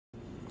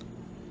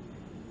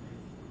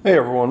Hey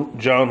everyone,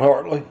 John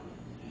Hartley,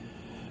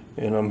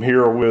 and I'm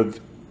here with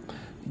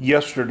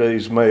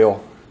yesterday's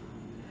mail.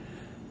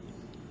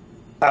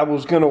 I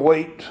was going to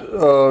wait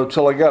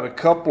till I got a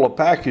couple of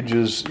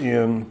packages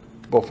in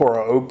before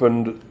I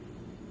opened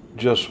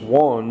just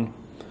one,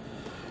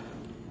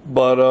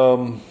 but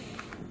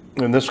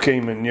and this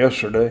came in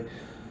yesterday,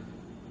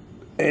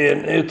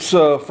 and it's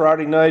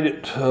Friday night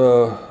at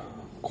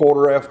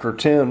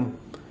 10:15,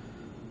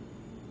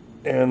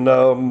 and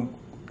I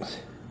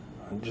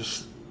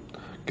just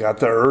got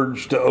the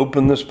urge to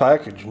open this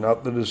package.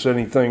 Not that it's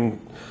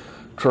anything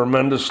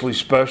tremendously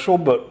special,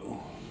 but I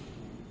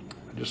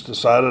just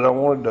decided I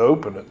wanted to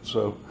open it.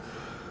 So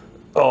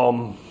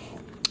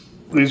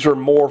these are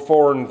more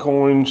foreign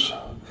coins,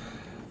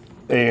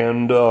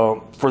 and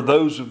for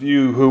those of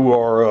you who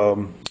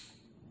are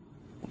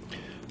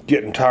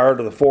getting tired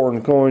of the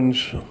foreign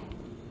coins,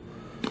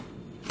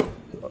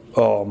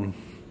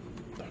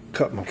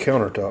 cut my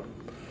countertop.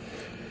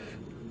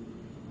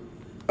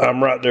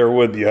 I'm right there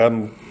with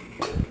you.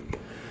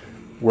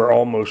 We're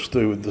almost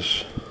through with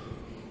this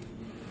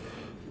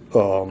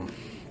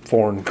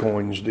foreign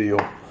coins deal.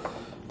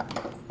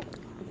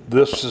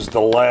 This is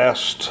the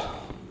last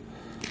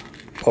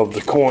of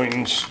the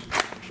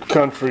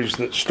countries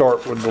that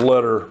start with the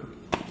letter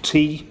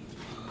T.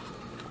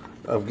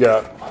 I've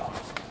got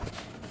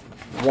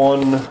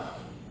one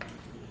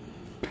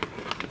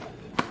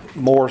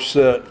more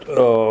set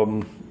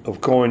of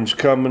coins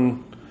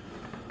coming.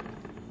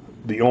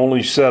 The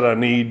only set I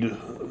need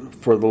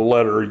for the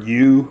letter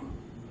U.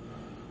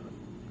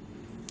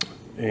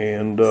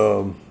 And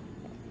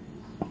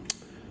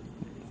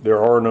there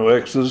are no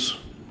X's.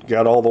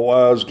 Got all the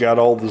Y's, got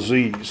all the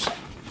Z's.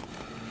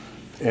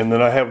 And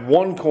then I have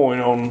one coin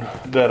on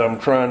that I'm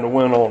trying to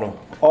win on an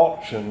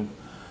auction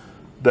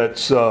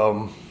that's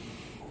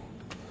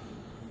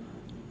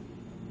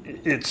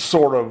it's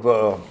sort of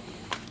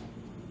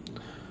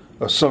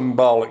a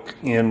symbolic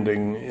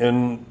ending,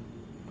 and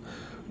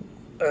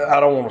I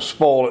don't want to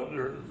spoil it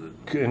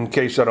in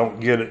case I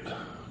don't get it,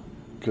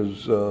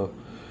 because a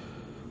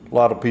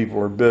lot of people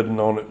are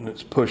bidding on it, and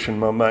it's pushing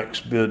my max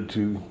bid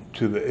to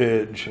the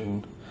edge.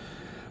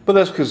 But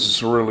that's because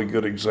it's a really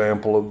good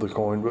example of the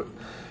coin. But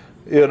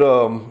it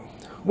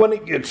when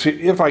it gets,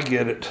 if I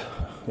get it,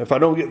 if I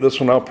don't get this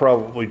one, I'll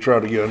probably try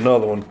to get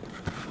another one.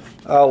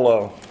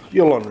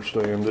 You'll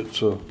understand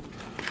it's a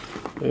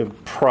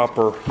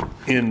proper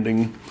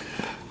ending.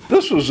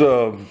 This was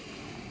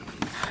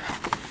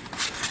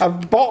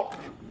I've bought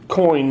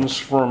coins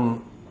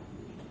from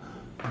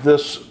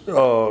this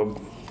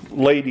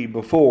lady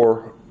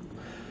before,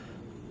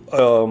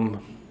 and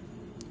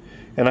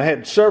I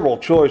had several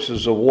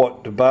choices of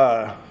what to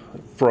buy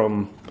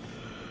from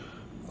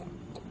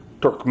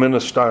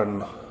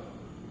Turkmenistan.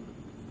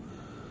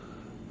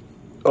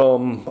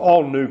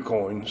 All new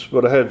coins,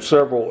 but I had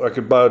several. I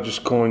could buy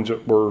just coins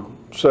that were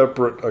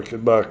separate. I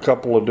could buy a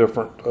couple of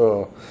different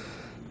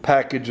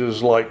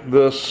packages like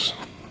this,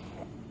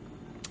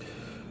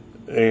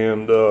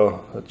 and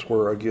that's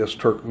where I guess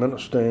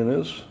Turkmenistan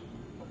is.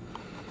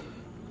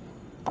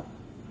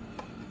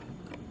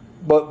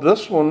 But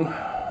this one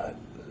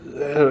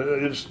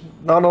is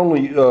not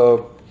only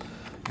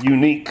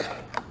unique,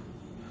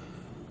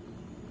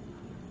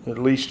 at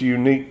least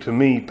unique to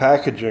me,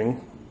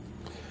 packaging.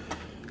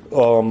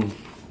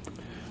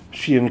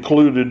 She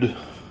included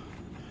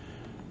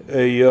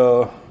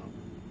a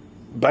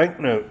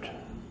banknote,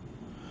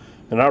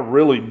 and I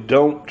really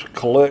don't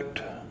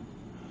collect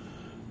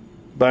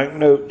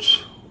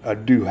banknotes. I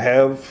do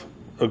have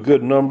a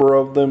good number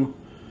of them,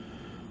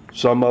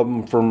 some of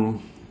them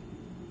from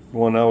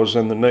when I was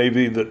in the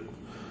Navy, that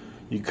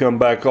you come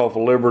back off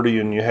of Liberty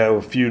and you have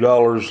a few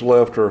dollars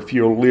left or a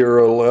few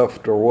lira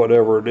left or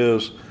whatever it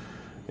is,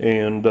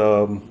 and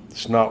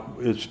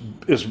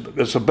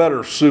it's a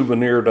better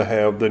souvenir to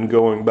have than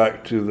going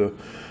back to the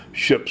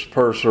ship's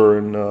purser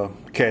and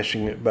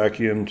cashing it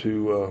back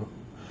into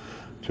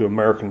to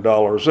American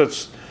dollars.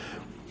 That's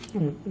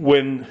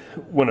when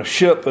a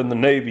ship in the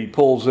Navy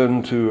pulls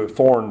into a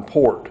foreign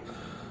port,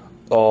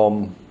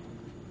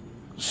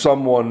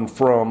 someone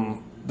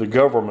from the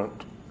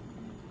government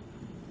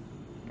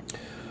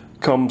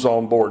comes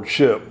on board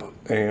ship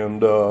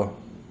and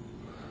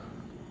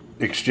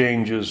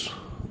exchanges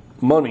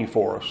money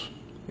for us,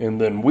 and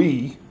then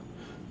we,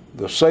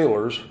 the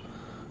sailors,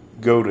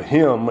 go to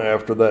him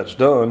after that's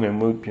done,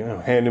 and we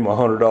hand him a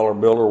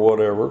 $100 bill or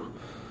whatever,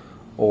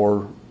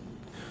 or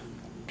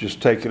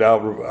just take it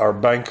out of our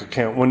bank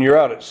account. When you're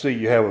out at sea,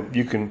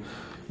 you can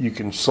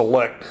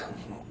select.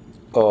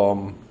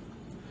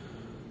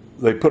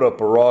 They put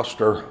up a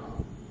roster.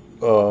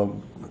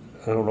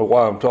 I don't know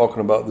why I'm talking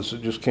about this.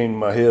 It just came to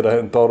my head. I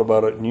hadn't thought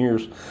about it in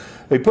years.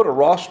 They put a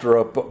roster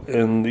up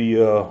in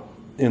the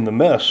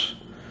mess.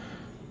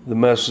 The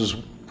mess is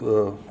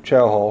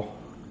chow hall,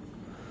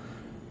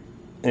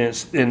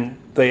 and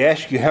they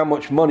ask you how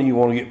much money you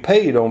want to get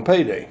paid on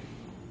payday.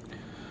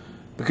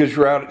 Because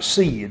you're out at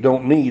sea, you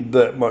don't need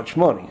that much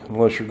money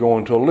unless you're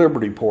going to a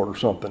Liberty port or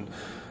something.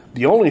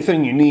 The only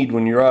thing you need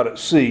when you're out at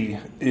sea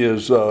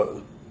is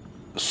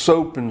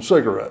soap and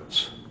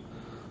cigarettes.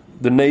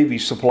 the Navy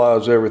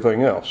supplies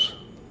everything else,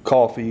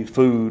 coffee,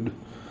 food,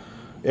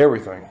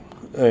 everything.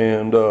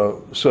 And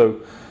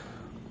so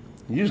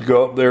you just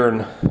go up there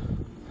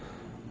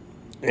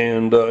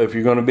and if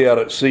you're going to be out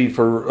at sea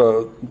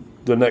for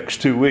the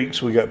next 2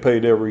 weeks, we got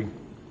paid we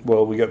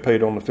got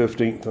paid on the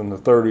 15th and the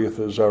 30th,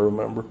 as I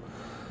remember.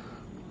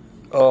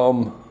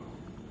 You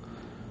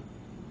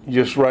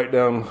just write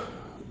down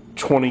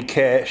 20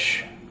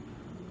 cash,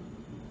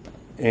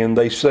 and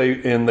they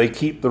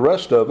keep the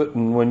rest of it,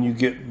 and when you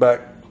get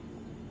back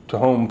to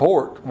home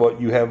port, what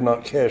you have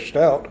not cashed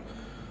out,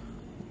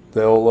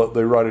 they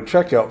write a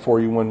check out for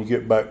you when you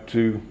get back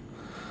to,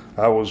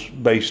 I was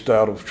based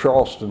out of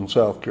Charleston,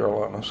 South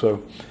Carolina.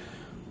 So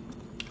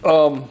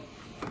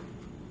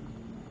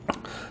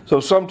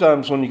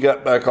sometimes when you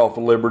got back off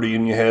of Liberty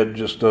and you had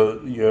just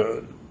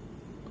a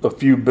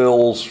few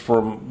bills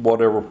from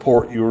whatever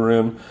port you were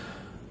in,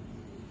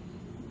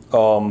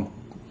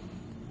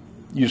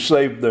 you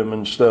saved them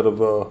instead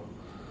of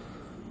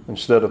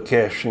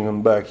cashing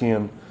them back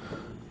in.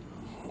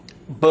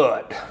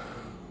 But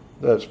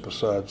that's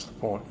besides the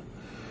point.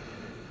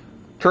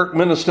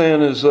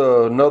 Turkmenistan is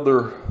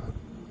another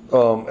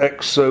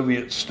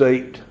ex-Soviet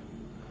state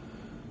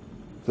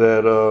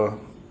that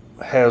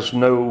has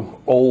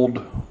no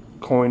old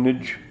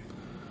coinage.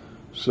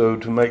 So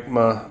to make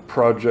my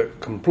project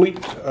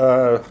complete,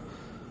 I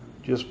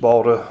just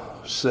bought a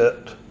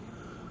set.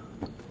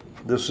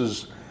 This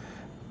is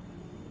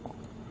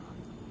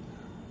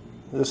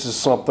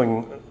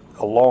something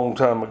a long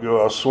time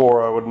ago I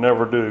swore I would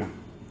never do.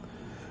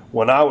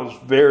 When I was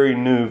very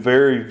new,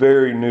 very,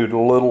 very new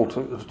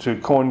to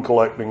coin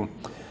collecting,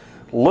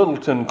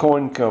 Littleton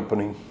Coin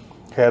Company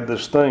had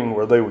this thing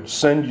where they would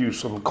send you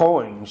some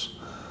coins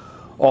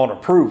on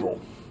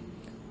approval.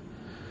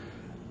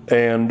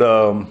 And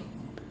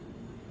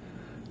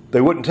they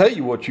wouldn't tell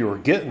you what you were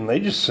getting. They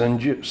just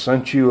sent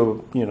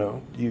you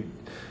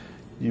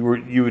you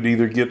would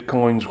either get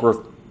coins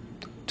worth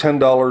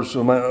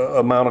 $10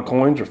 amount of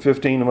coins, or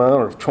 15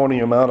 amount, or 20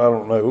 amount. I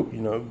don't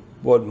know.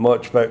 Wasn't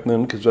much back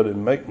then because I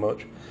didn't make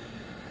much.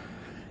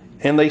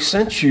 And they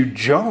sent you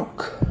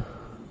junk.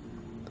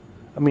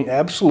 I mean,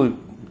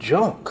 absolute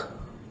junk.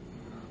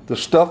 The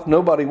stuff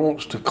nobody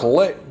wants to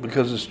collect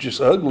because it's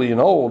just ugly and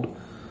old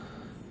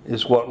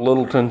is what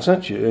Littleton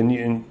sent you.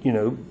 And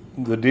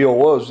the deal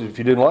was, if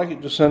you didn't like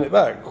it, just send it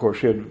back. Of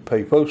course, you had to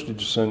pay postage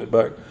to send it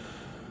back.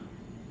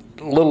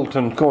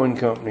 Littleton Coin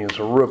Company is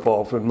a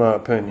ripoff, in my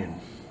opinion.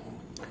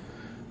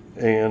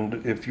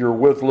 And if you're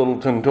with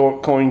Littleton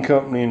Coin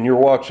Company and you're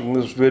watching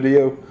this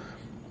video,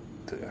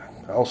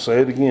 I'll say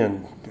it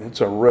again,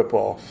 it's a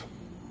ripoff.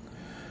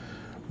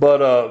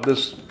 But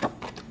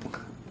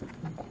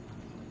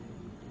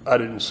I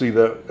didn't see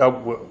that.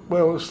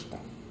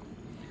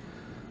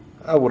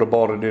 I would have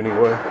bought it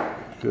anyway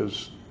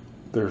because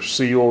they're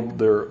sealed,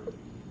 they're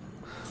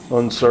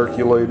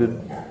uncirculated.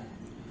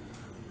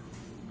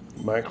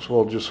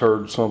 Maxwell just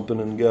heard something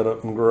and got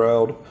up and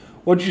growled.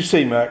 What'd you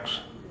see, Max?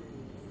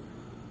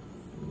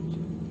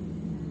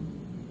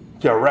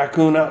 Is there a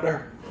raccoon out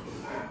there?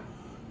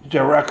 Is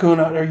there a raccoon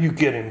out there? You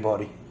get him,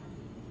 buddy.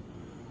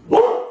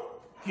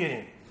 Get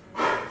him.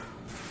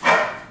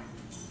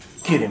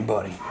 Get him,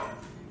 buddy.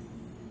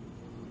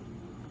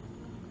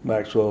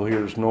 Maxwell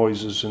hears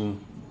noises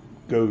and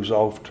goes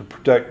off to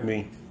protect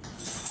me.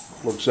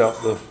 Looks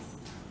out the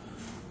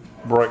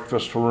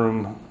breakfast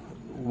room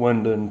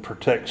window and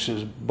protects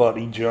his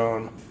buddy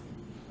John.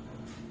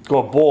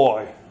 Good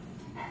boy.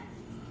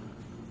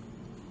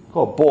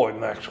 Good boy,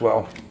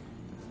 Maxwell.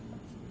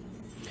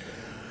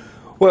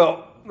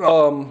 Well,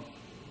 kind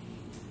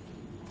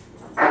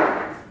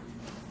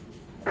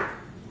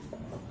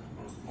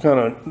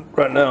of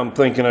right now I'm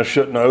thinking I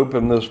shouldn't have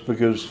opened this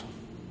because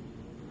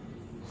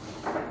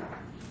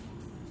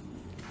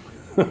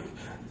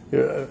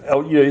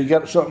you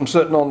got something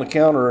sitting on the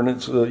counter and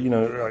it's like,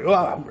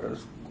 well,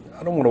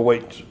 I don't want to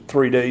wait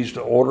 3 days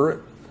to order it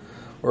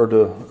or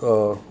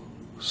to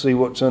see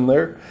what's in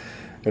there.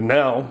 And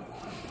now,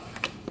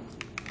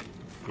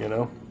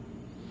 it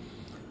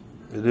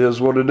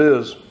is what it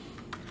is.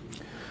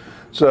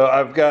 So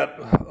I've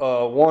got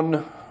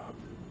one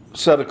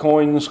set of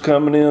coins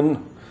coming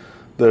in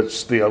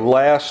that's the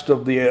last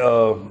of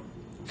the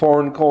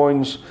foreign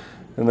coins,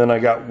 and then I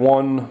got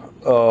one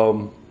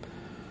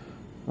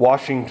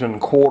Washington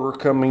quarter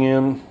coming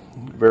in,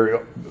 very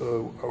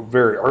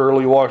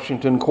early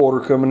Washington quarter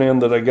coming in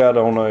that I got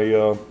on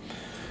a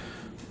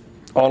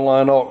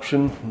online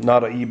auction,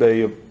 not an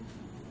eBay, a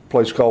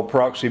place called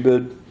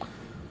Proxibid.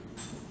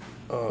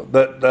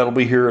 That'll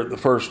be here at the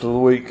first of the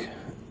week.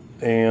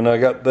 And I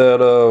got that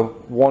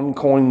one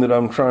coin that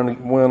I'm trying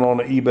to win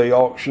on an eBay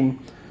auction,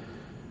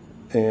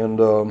 and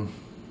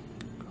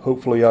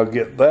hopefully I'll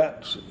get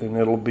that, and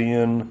it'll be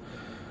in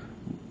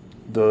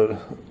the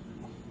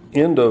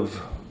end of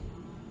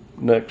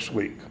next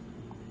week.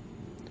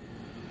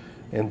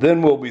 And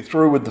then we'll be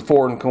through with the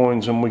foreign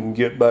coins and we can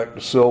get back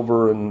to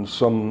silver and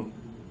some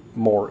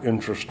more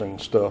interesting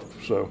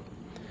stuff. So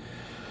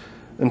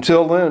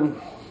until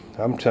then,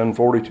 I'm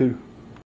 1042.